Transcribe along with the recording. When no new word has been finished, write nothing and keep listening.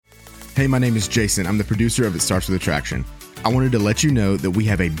Hey, my name is Jason. I'm the producer of It Starts With Attraction. I wanted to let you know that we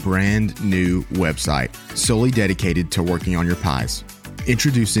have a brand new website solely dedicated to working on your pies.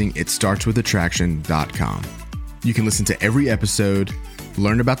 Introducing itstartswithattraction.com. You can listen to every episode,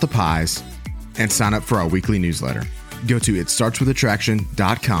 learn about the pies, and sign up for our weekly newsletter. Go to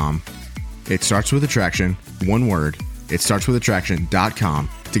itstartswithattraction.com. It starts with attraction, one word, itstartswithattraction.com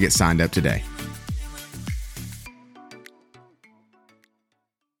to get signed up today.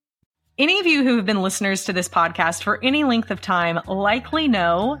 Any of you who have been listeners to this podcast for any length of time likely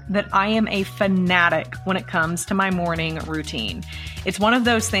know that I am a fanatic when it comes to my morning routine. It's one of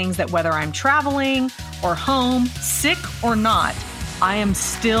those things that whether I'm traveling or home, sick or not, I am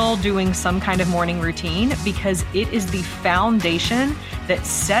still doing some kind of morning routine because it is the foundation that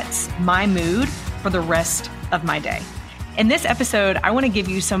sets my mood for the rest of my day. In this episode, I want to give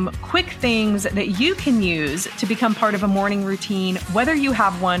you some quick things that you can use to become part of a morning routine, whether you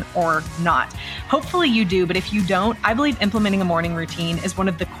have one or not. Hopefully you do, but if you don't, I believe implementing a morning routine is one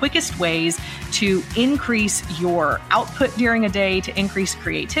of the quickest ways to increase your output during a day, to increase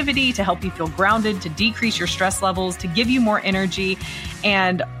creativity, to help you feel grounded, to decrease your stress levels, to give you more energy,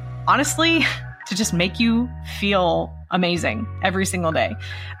 and honestly, to just make you feel amazing every single day.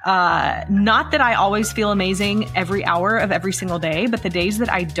 Not that I always feel amazing every hour of every single day, but the days that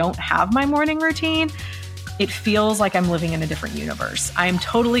I don't have my morning routine, it feels like I'm living in a different universe. I am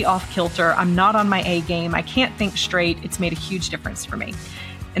totally off kilter. I'm not on my A game. I can't think straight. It's made a huge difference for me.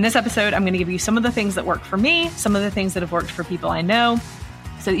 In this episode, I'm going to give you some of the things that work for me, some of the things that have worked for people I know,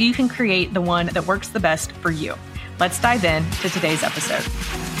 so that you can create the one that works the best for you. Let's dive in to today's episode.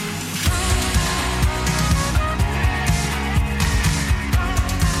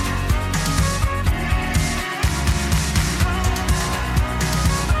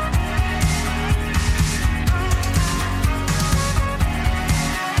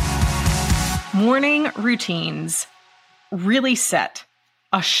 Morning routines really set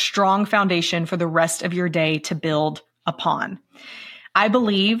a strong foundation for the rest of your day to build upon. I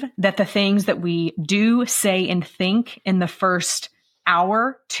believe that the things that we do, say, and think in the first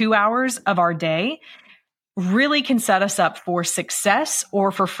hour, 2 hours of our day really can set us up for success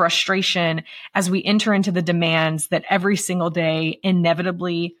or for frustration as we enter into the demands that every single day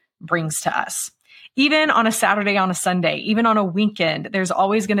inevitably brings to us. Even on a Saturday, on a Sunday, even on a weekend, there's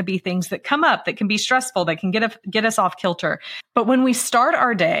always going to be things that come up that can be stressful, that can get us off kilter. But when we start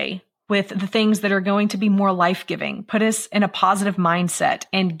our day with the things that are going to be more life-giving, put us in a positive mindset,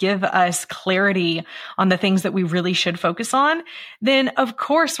 and give us clarity on the things that we really should focus on, then of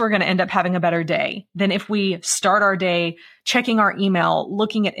course we're going to end up having a better day than if we start our day checking our email,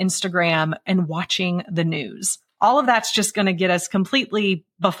 looking at Instagram, and watching the news. All of that's just going to get us completely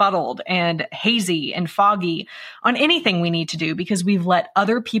befuddled and hazy and foggy on anything we need to do because we've let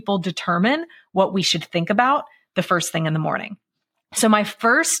other people determine what we should think about the first thing in the morning. So my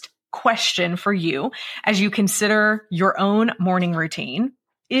first question for you as you consider your own morning routine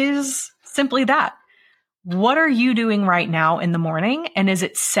is simply that. What are you doing right now in the morning? And is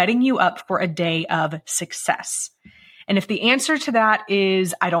it setting you up for a day of success? And if the answer to that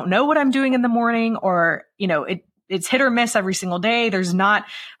is, I don't know what I'm doing in the morning, or, it's hit or miss every single day, there's not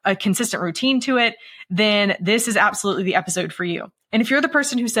a consistent routine to it, then this is absolutely the episode for you. And if you're the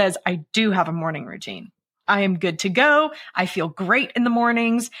person who says, I do have a morning routine, I am good to go, I feel great in the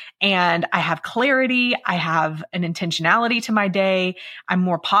mornings, and I have clarity, I have an intentionality to my day, I'm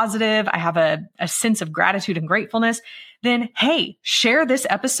more positive, I have a sense of gratitude and gratefulness, then hey, share this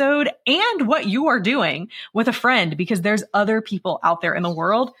episode and what you are doing with a friend, because there's other people out there in the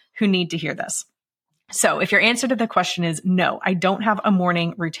world who need to hear this. So if your answer to the question is no, I don't have a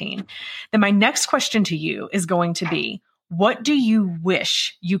morning routine, then my next question to you is going to be, what do you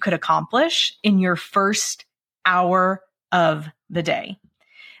wish you could accomplish in your first hour of the day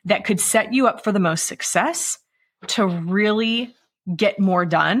that could set you up for the most success, to really get more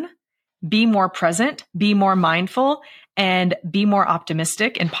done, be more present, be more mindful, and be more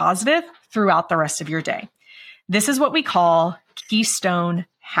optimistic and positive throughout the rest of your day? This is what we call keystone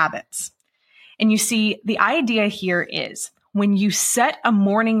habits. And you see, the idea here is when you set a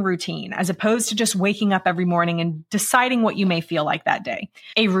morning routine, as opposed to just waking up every morning and deciding what you may feel like that day,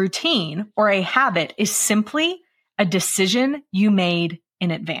 a routine or a habit is simply a decision you made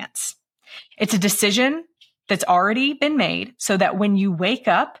in advance. It's a decision that's already been made so that when you wake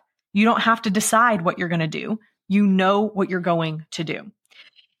up, you don't have to decide what you're going to do. You know what you're going to do.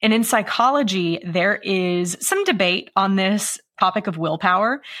 And in psychology, there is some debate on this topic of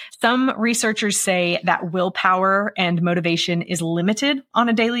willpower. Some researchers say that willpower and motivation is limited on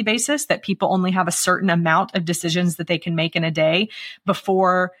a daily basis, that people only have a certain amount of decisions that they can make in a day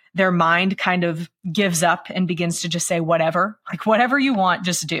before their mind kind of gives up and begins to just say, whatever, like whatever you want,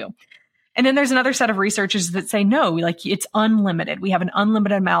 just do. And then there's another set of researchers that say, no, like it's unlimited. We have an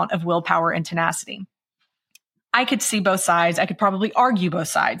unlimited amount of willpower and tenacity. I could see both sides. I could probably argue both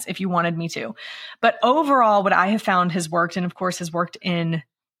sides if you wanted me to. But overall, what I have found has worked, and of course has worked in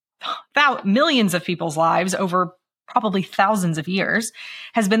millions of people's lives over probably thousands of years,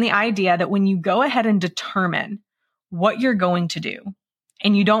 has been the idea that when you go ahead and determine what you're going to do,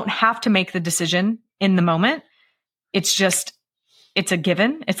 and you don't have to make the decision in the moment, it's a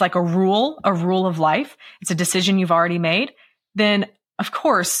given. It's like a rule of life. It's a decision you've already made. Then of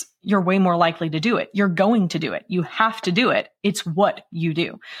course, you're way more likely to do it. You're going to do it. You have to do it. It's what you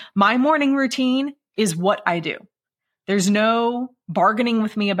do. My morning routine is what I do. There's no bargaining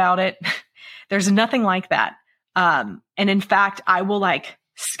with me about it. There's nothing like that. And in fact, I will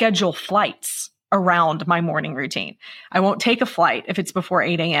schedule flights around my morning routine. I won't take a flight if it's before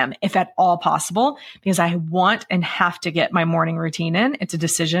 8 a.m., if at all possible, because I want and have to get my morning routine in. It's a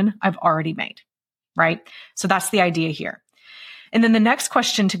decision I've already made, right? So that's the idea here. And then the next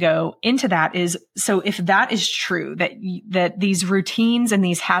question to go into that is, so if that is true, that these routines and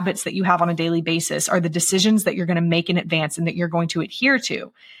these habits that you have on a daily basis are the decisions that you're going to make in advance and that you're going to adhere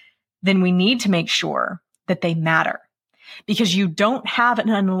to, then we need to make sure that they matter, because you don't have an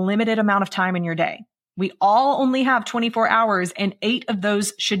unlimited amount of time in your day. We all only have 24 hours and 8 of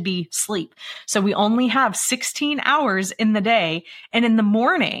those should be sleep. So we only have 16 hours in the day. And in the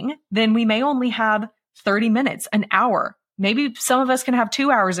morning, then we may only have 30 minutes, an hour. Maybe some of us can have 2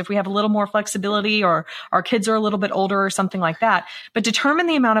 hours if we have a little more flexibility or our kids are a little bit older or something like that. But determine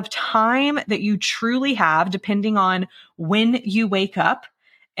the amount of time that you truly have depending on when you wake up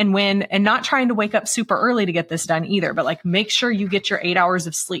and not trying to wake up super early to get this done either, but make sure you get your 8 hours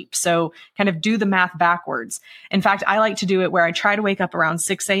of sleep. So kind of do the math backwards. In fact, I like to do it where I try to wake up around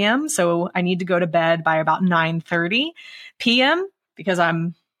 6 a.m. So I need to go to bed by about 9:30 p.m. because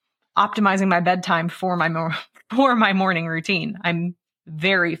I'm optimizing my bedtime for my morning routine. I'm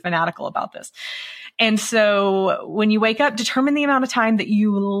very fanatical about this. And so when you wake up, determine the amount of time that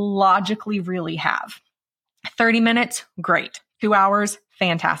you logically really have. 30 minutes, great. 2 hours,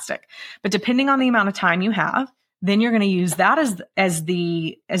 fantastic. But depending on the amount of time you have, then you're going to use that as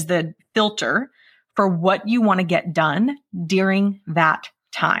the filter for what you want to get done during that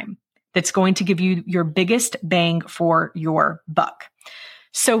time. That's going to give you your biggest bang for your buck.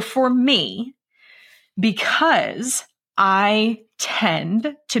 So for me, because I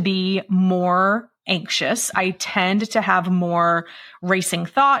tend to be more anxious, I tend to have more racing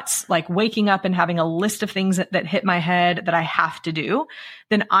thoughts, like waking up and having a list of things that hit my head that I have to do,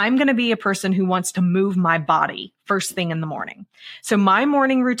 then I'm going to be a person who wants to move my body first thing in the morning. So my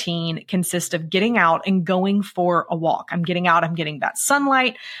morning routine consists of getting out and going for a walk. I'm getting out, I'm getting that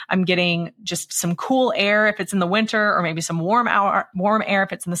sunlight, I'm getting just some cool air if it's in the winter, or maybe some warm air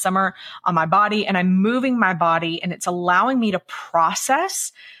if it's in the summer on my body, and I'm moving my body, and it's allowing me to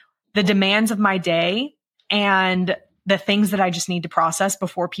process the demands of my day and the things that I just need to process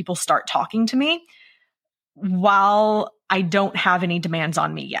before people start talking to me while I don't have any demands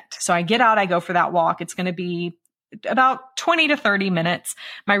on me yet. So I get out, I go for that walk. It's going to be about 20 to 30 minutes.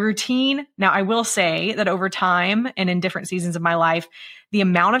 My routine, now I will say that over time and in different seasons of my life, the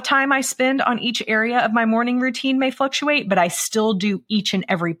amount of time I spend on each area of my morning routine may fluctuate, but I still do each and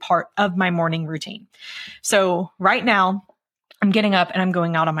every part of my morning routine. So right now, I'm getting up and I'm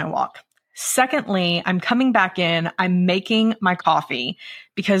going out on my walk. Secondly, I'm coming back in, I'm making my coffee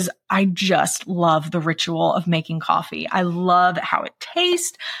because I just love the ritual of making coffee. I love how it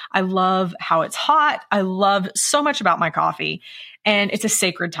tastes. I love how it's hot. I love so much about my coffee, and it's a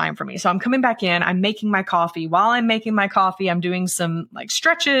sacred time for me. So I'm coming back in, I'm making my coffee. While I'm making my coffee, I'm doing some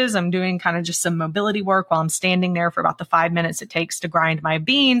stretches. I'm doing kind of just some mobility work while I'm standing there for about the 5 minutes it takes to grind my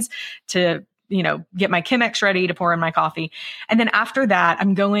beans, to get my Chemex ready to pour in my coffee. And then after that,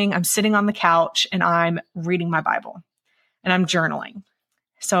 I'm sitting on the couch and I'm reading my Bible and I'm journaling.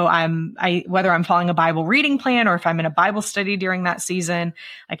 So whether I'm following a Bible reading plan or if I'm in a Bible study during that season,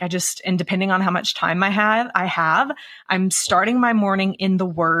 and depending on how much time I have, I'm starting my morning in the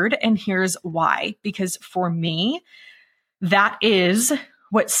Word. And here's why, because for me, that is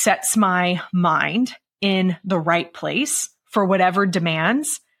what sets my mind in the right place for whatever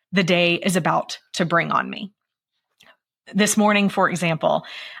demands the day is about to bring on me. This morning, for example,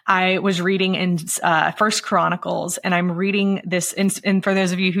 I was reading in First Chronicles, and I'm reading this. And for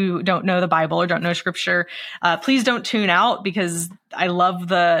those of you who don't know the Bible or don't know Scripture, please don't tune out, because I love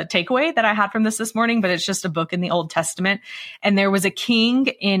the takeaway that I had from this morning. But it's just a book in the Old Testament, and there was a king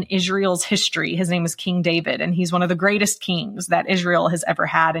in Israel's history. His name was King David, and he's one of the greatest kings that Israel has ever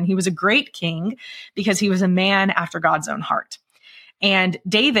had. And he was a great king because he was a man after God's own heart. And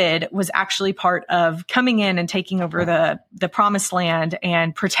David was actually part of coming in and taking over the promised land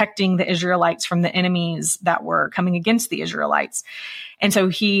and protecting the Israelites from the enemies that were coming against the Israelites. And so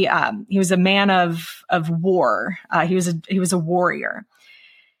he was a man of war. He was a warrior.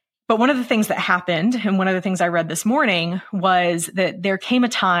 But one of the things that happened, and one of the things I read this morning, was that there came a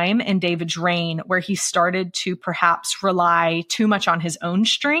time in David's reign where he started to perhaps rely too much on his own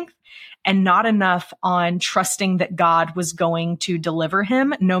strength and not enough on trusting that God was going to deliver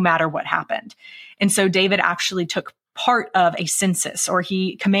him no matter what happened. And so David actually took part of a census, or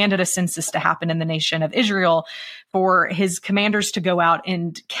he commanded a census to happen in the nation of Israel for his commanders to go out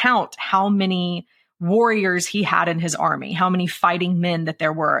and count how many warriors he had in his army, how many fighting men that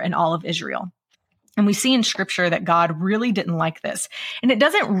there were in all of Israel. And we see in Scripture that God really didn't like this. And it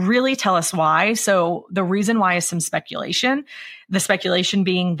doesn't really tell us why. So the reason why is some speculation. The speculation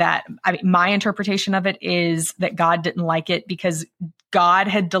being that, my interpretation of it is that God didn't like it because God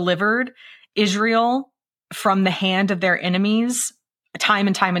had delivered Israel from the hand of their enemies time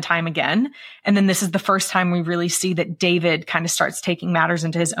and time and time again. And then this is the first time we really see that David kind of starts taking matters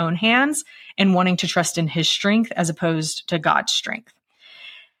into his own hands and wanting to trust in his strength as opposed to God's strength.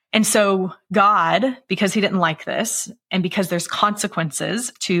 And so God, because he didn't like this, and because there's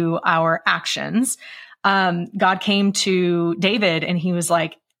consequences to our actions, God came to David and he was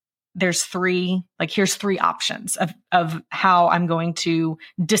like, here's three options of how I'm going to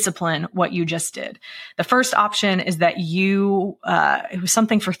discipline what you just did. The first option is that it was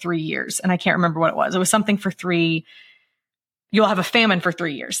something for 3 years, and I can't remember what it was. It was something for you'll have a famine for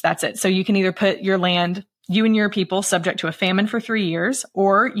 3 years. That's it. So you can either put your land, you and your people, subject to a famine for 3 years,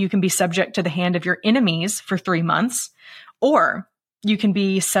 or you can be subject to the hand of your enemies for 3 months, or you can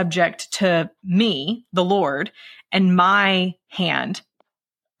be subject to me, the Lord, and my hand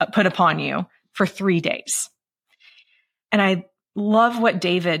put upon you for 3 days. And I love what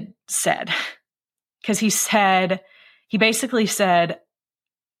David said, because he basically said,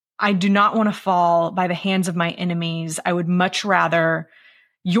 I do not want to fall by the hands of my enemies. I would much rather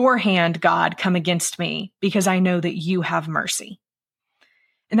your hand, God, come against me, because I know that you have mercy.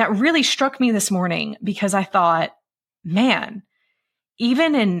 And that really struck me this morning, because I thought, man,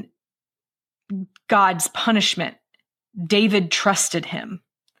 even in God's punishment, David trusted him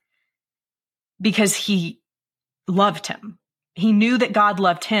because he loved him. He knew that God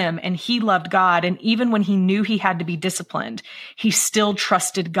loved him and he loved God. And even when he knew he had to be disciplined, he still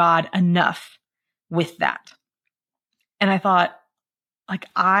trusted God enough with that. And I thought,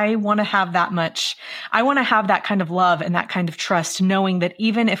 I want to have that much. I want to have that kind of love and that kind of trust, knowing that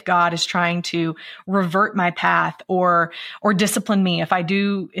even if God is trying to revert my path or discipline me, if I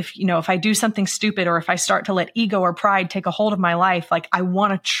do something stupid, or if I start to let ego or pride take a hold of my life, I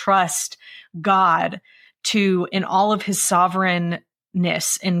want to trust God to, in all of his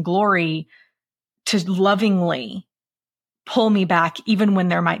sovereignness and glory, to lovingly pull me back, even when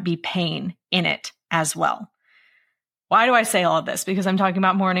there might be pain in it as well. Why do I say all of this? Because I'm talking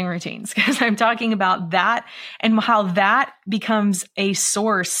about morning routines, because I'm talking about that and how that becomes a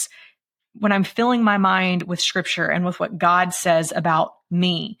source when I'm filling my mind with Scripture and with what God says about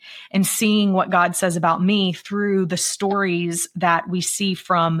me, and seeing what God says about me through the stories that we see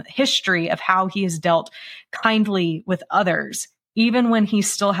from history of how he has dealt kindly with others, even when he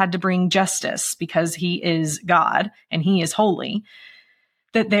still had to bring justice because he is God and he is holy.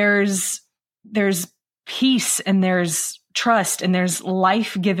 That there's peace and there's trust and there's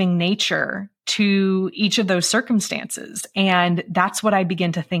life-giving nature to each of those circumstances. And that's what I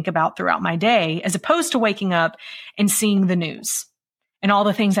begin to think about throughout my day, as opposed to waking up and seeing the news and all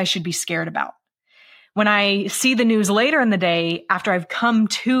the things I should be scared about. When I see the news later in the day, after I've come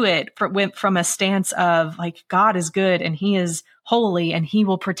to it from a stance of God is good and he is holy and he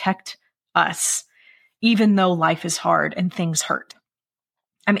will protect us, even though life is hard and things hurt,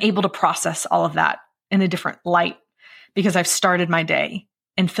 I'm able to process all of that in a different light, because I've started my day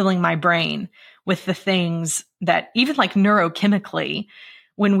and filling my brain with the things that, even neurochemically,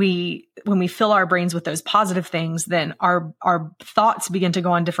 when we fill our brains with those positive things, then our thoughts begin to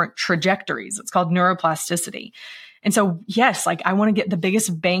go on different trajectories. It's called neuroplasticity. And so, yes, I want to get the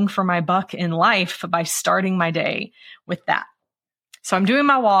biggest bang for my buck in life by starting my day with that. So I'm doing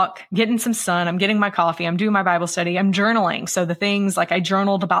my walk, getting some sun. I'm getting my coffee. I'm doing my Bible study. I'm journaling. So the things like I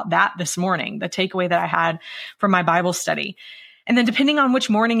journaled about that this morning, the takeaway that I had from my Bible study. And then depending on which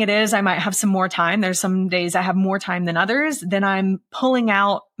morning it is, I might have some more time. There's some days I have more time than others. Then I'm pulling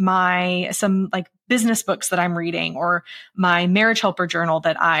out some like business books that I'm reading, or my Marriage Helper journal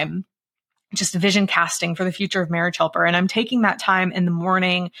that I'm just vision casting for the future of Marriage Helper. And I'm taking that time in the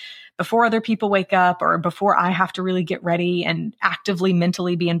morning before other people wake up, or before I have to really get ready and actively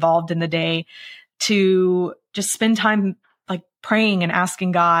mentally be involved in the day, to just spend time like praying and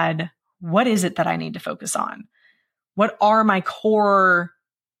asking God, what is it that I need to focus on? What are my core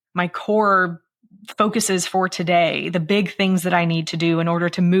focuses for today, the big things that I need to do in order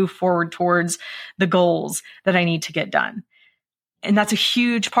to move forward towards the goals that I need to get done? And that's a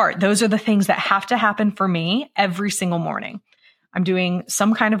huge part. Those are the things that have to happen for me every single morning. I'm doing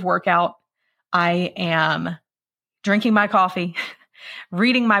some kind of workout. I am drinking my coffee,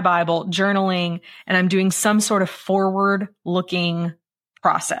 reading my Bible, journaling, and I'm doing some sort of forward-looking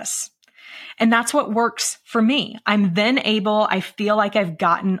process. And that's what works for me. I'm then I feel like I've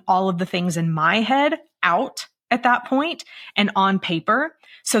gotten all of the things in my head out at that point and on paper,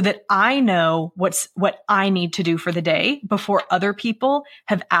 so that I know what I need to do for the day before other people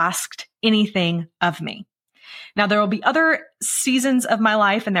have asked anything of me. Now, there will be other seasons of my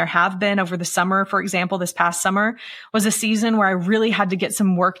life, and there have been over the summer. For example, this past summer was a season where I really had to get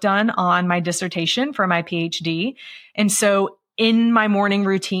some work done on my dissertation for my PhD. And so in my morning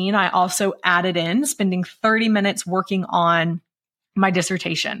routine, I also added in spending 30 minutes working on my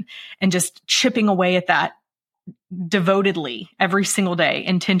dissertation and just chipping away at that devotedly every single day,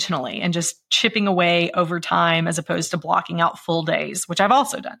 intentionally, and just chipping away over time as opposed to blocking out full days, which I've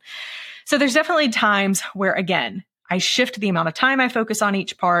also done. So there's definitely times where, again, I shift the amount of time I focus on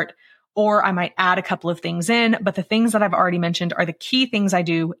each part, or I might add a couple of things in, but the things that I've already mentioned are the key things I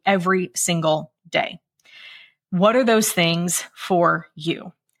do every single day. What are those things for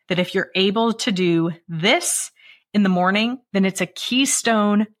you? That if you're able to do this in the morning, then it's a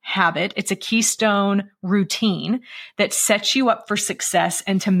keystone habit. It's a keystone routine that sets you up for success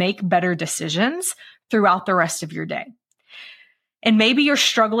and to make better decisions throughout the rest of your day. And maybe you're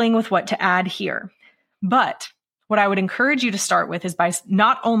struggling with what to add here, but what I would encourage you to start with is by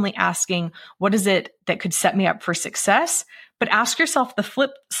not only asking, what is it that could set me up for success, but ask yourself the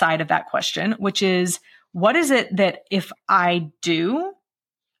flip side of that question, which is, what is it that if I do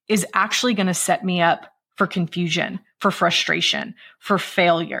is actually going to set me up for confusion, for frustration, for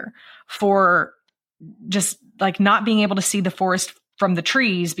failure, for just like not being able to see the forest from the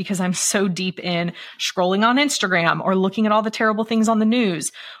trees because I'm so deep in scrolling on Instagram or looking at all the terrible things on the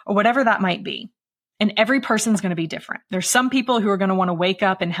news or whatever that might be. And every person's going to be different. There's some people who are going to want to wake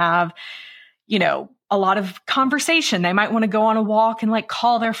up and have, a lot of conversation. They might want to go on a walk and like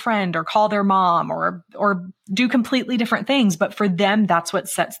call their friend or call their mom or do completely different things. But for them, that's what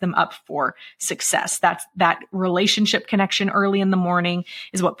sets them up for success. That relationship connection early in the morning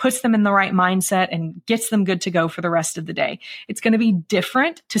is what puts them in the right mindset and gets them good to go for the rest of the day. It's going to be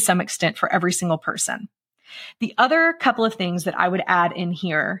different to some extent for every single person. The other couple of things that I would add in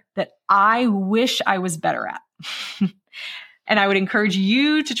here that I wish I was better at, and I would encourage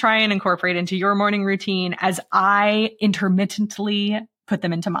you to try and incorporate into your morning routine as I intermittently put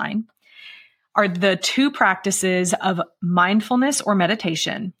them into mine, are the two practices of mindfulness or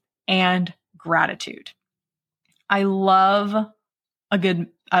meditation and gratitude. I love a good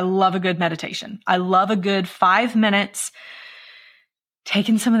meditation. I love a good 5 minutes,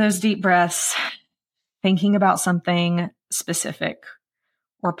 taking some of those deep breaths, thinking about something specific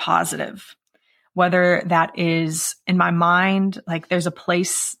or positive. Whether that is in my mind, like there's a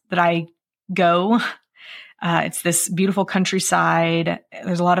place that I go. It's this beautiful countryside.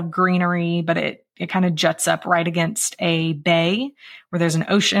 There's a lot of greenery, but it kind of juts up right against a bay where there's an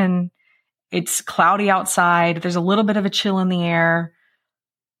ocean. It's cloudy outside. There's a little bit of a chill in the air,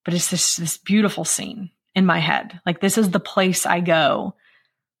 but it's this beautiful scene in my head. Like this is the place I go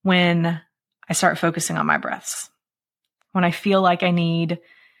when I start focusing on my breaths, when I feel like I need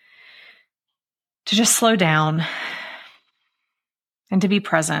to just slow down and to be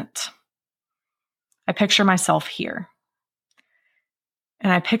present. I picture myself here,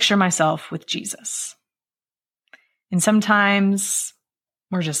 and I picture myself with Jesus. And sometimes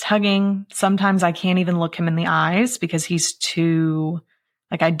we're just hugging. Sometimes I can't even look him in the eyes because he's too,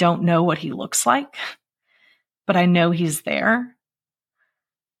 I don't know what he looks like, but I know he's there.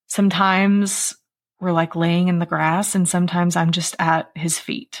 Sometimes we're laying in the grass, and sometimes I'm just at his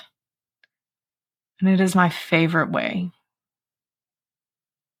feet. And it is my favorite way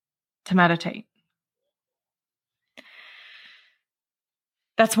to meditate.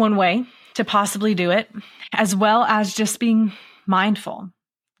 That's one way to possibly do it, as well as just being mindful,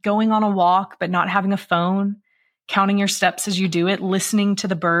 going on a walk, but not having a phone, counting your steps as you do it, listening to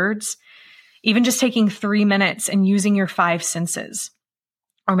the birds, even just taking 3 minutes and using your 5 senses.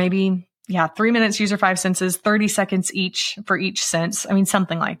 Or maybe, 3 minutes, use your 5 senses, 30 seconds each for each sense. I mean,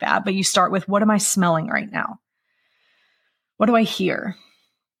 something like that. But you start with, what am I smelling right now? What do I hear?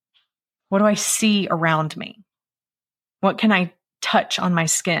 What do I see around me? What can I touch on my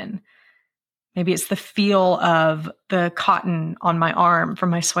skin? Maybe it's the feel of the cotton on my arm from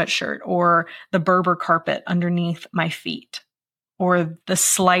my sweatshirt, or the Berber carpet underneath my feet, or the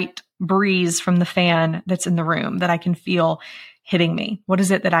slight breeze from the fan that's in the room that I can feel hitting me. What is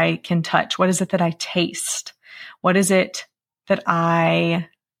it that I can touch? What is it that I taste? What is it that I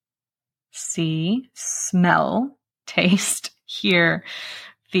see, smell, taste, hear,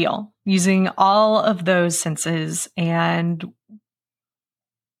 feel? Using all of those senses and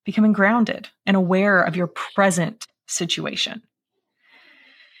becoming grounded and aware of your present situation.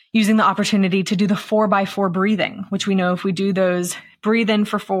 Using the opportunity to do the 4x4 breathing, which we know if we do those, breathe in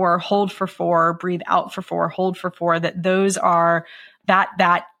for 4, hold for 4, breathe out for 4, hold for 4,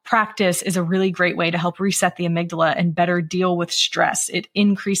 that practice is a really great way to help reset the amygdala and better deal with stress. It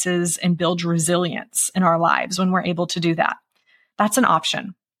increases and builds resilience in our lives when we're able to do that. That's an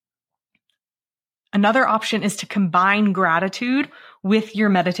option. Another option is to combine gratitude with your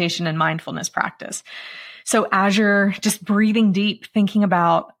meditation and mindfulness practice. So as you're just breathing deep, thinking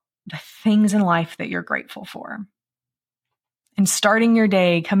about the things in life that you're grateful for, and starting your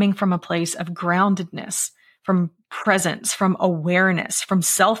day coming from a place of groundedness, from presence, from awareness, from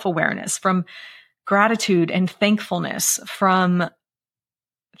self-awareness, from gratitude and thankfulness, from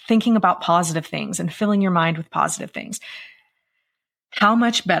thinking about positive things and filling your mind with positive things. How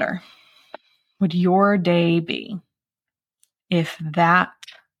much better would your day be if that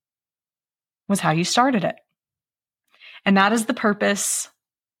was how you started it? And that is the purpose,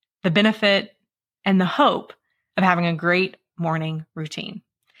 the benefit, and the hope of having a great morning routine.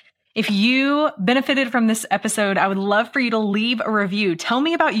 If you benefited from this episode, I would love for you to leave a review. Tell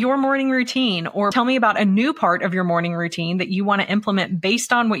me about your morning routine, or tell me about a new part of your morning routine that you want to implement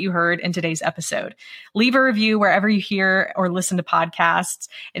based on what you heard in today's episode. Leave a review wherever you hear or listen to podcasts.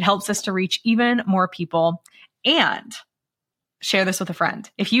 It helps us to reach even more people. And share this with a friend.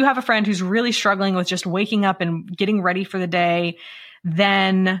 If you have a friend who's really struggling with just waking up and getting ready for the day,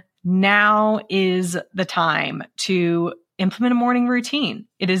 then now is the time to implement a morning routine.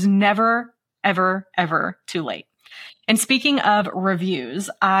 It is never, ever, ever too late. And speaking of reviews,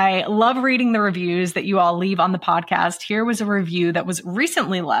 I love reading the reviews that you all leave on the podcast. Here was a review that was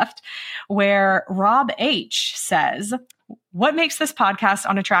recently left where Rob H. says, "What makes this podcast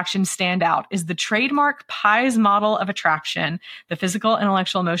on attraction stand out is the trademark PIES model of attraction, the physical,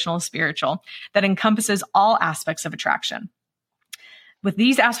 intellectual, emotional, spiritual, that encompasses all aspects of attraction. With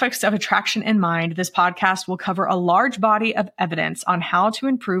these aspects of attraction in mind, this podcast will cover a large body of evidence on how to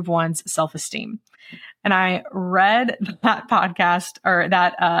improve one's self-esteem." And I read that podcast, or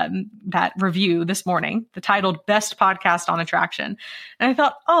that review this morning, the titled Best Podcast on Attraction. And I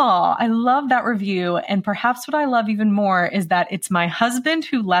thought, oh, I love that review. And perhaps what I love even more is that it's my husband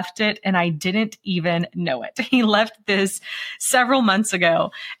who left it and I didn't even know it. He left this several months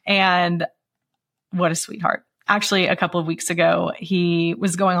ago, and what a sweetheart. Actually, a couple of weeks ago, he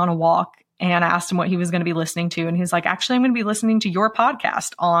was going on a walk and I asked him what he was going to be listening to. And he's like, actually, I'm going to be listening to your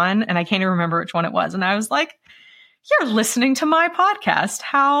podcast on, and I can't even remember which one it was. And I was like, you're listening to my podcast.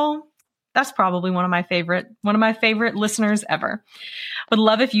 That's probably one of my favorite listeners ever. Would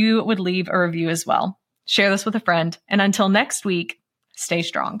love if you would leave a review as well. Share this with a friend. And until next week, stay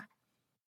strong.